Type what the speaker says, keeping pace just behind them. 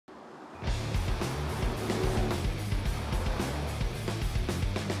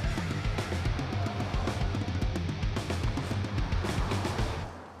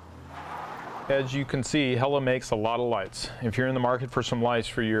As you can see, Hella makes a lot of lights. If you're in the market for some lights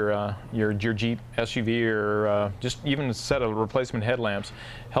for your Jeep SUV or just even a set of replacement headlamps,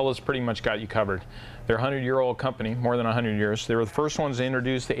 Hella's pretty much got you covered. They're a 100-year-old company, more than 100 years. They were the first ones to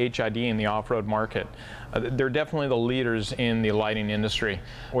introduce the HID in the off-road market. They're definitely the leaders in the lighting industry.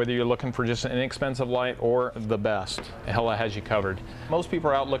 Whether you're looking for just an inexpensive light or the best, Hella has you covered. Most people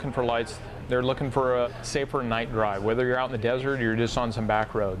are out looking for lights. They're looking for a safer night drive, whether you're out in the desert or you're just on some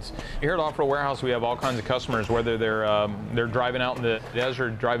back roads. Here at Off-Road Warehouse, we have all kinds of customers, whether they're driving out in the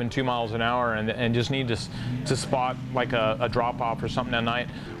desert, driving 2 miles an hour and just need to spot like a drop-off or something at night,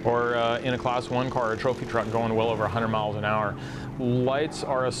 or in a Class 1 car, a trophy truck going well over 100 miles an hour. Lights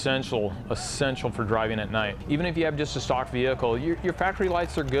are essential for driving at night. Even if you have just a stock vehicle, your factory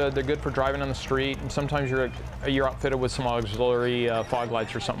lights are good. They're good for driving on the street. And sometimes you're outfitted with some auxiliary fog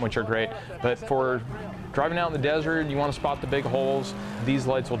lights or something, which are great. But for driving out in the desert, you want to spot the big holes, these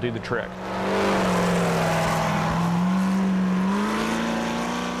lights will do the trick.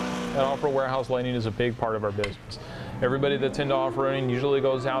 At Off-Road Warehouse, lighting is a big part of our business. Everybody that's into off-roading usually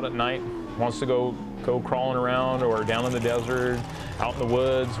goes out at night, wants to go crawling around or down in the desert, out in the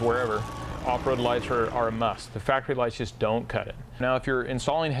woods, wherever. Off-road lights are a must. The factory lights just don't cut it. Now, if you're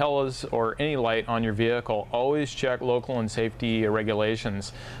installing Hellas or any light on your vehicle, always check local and safety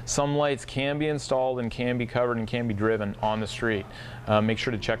regulations. Some lights can be installed and can be covered and can be driven on the street. Make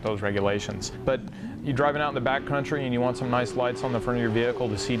sure to check those regulations. But you're driving out in the backcountry and you want some nice lights on the front of your vehicle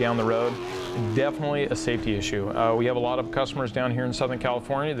to see down the road, definitely a safety issue. We have a lot of customers down here in Southern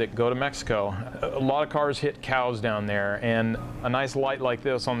California that go to Mexico. A lot of cars hit cows down there, and a nice light like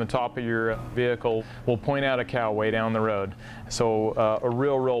this on the top of your vehicle will point out a cow way down the road. So a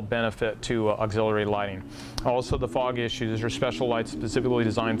real benefit to auxiliary lighting. Also, the fog issues. There are special lights specifically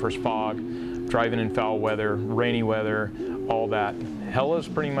designed for fog, driving in foul weather, rainy weather, all that. Hella's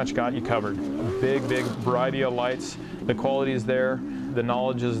pretty much got you covered. A big variety of lights. The quality is there, the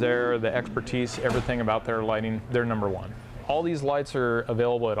knowledge is there, the expertise, everything about their lighting, they're number one. All these lights are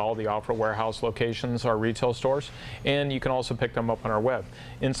available at all the Off-Road Warehouse locations, our retail stores, and you can also pick them up on our web.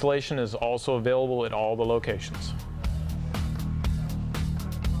 Installation is also available at all the locations.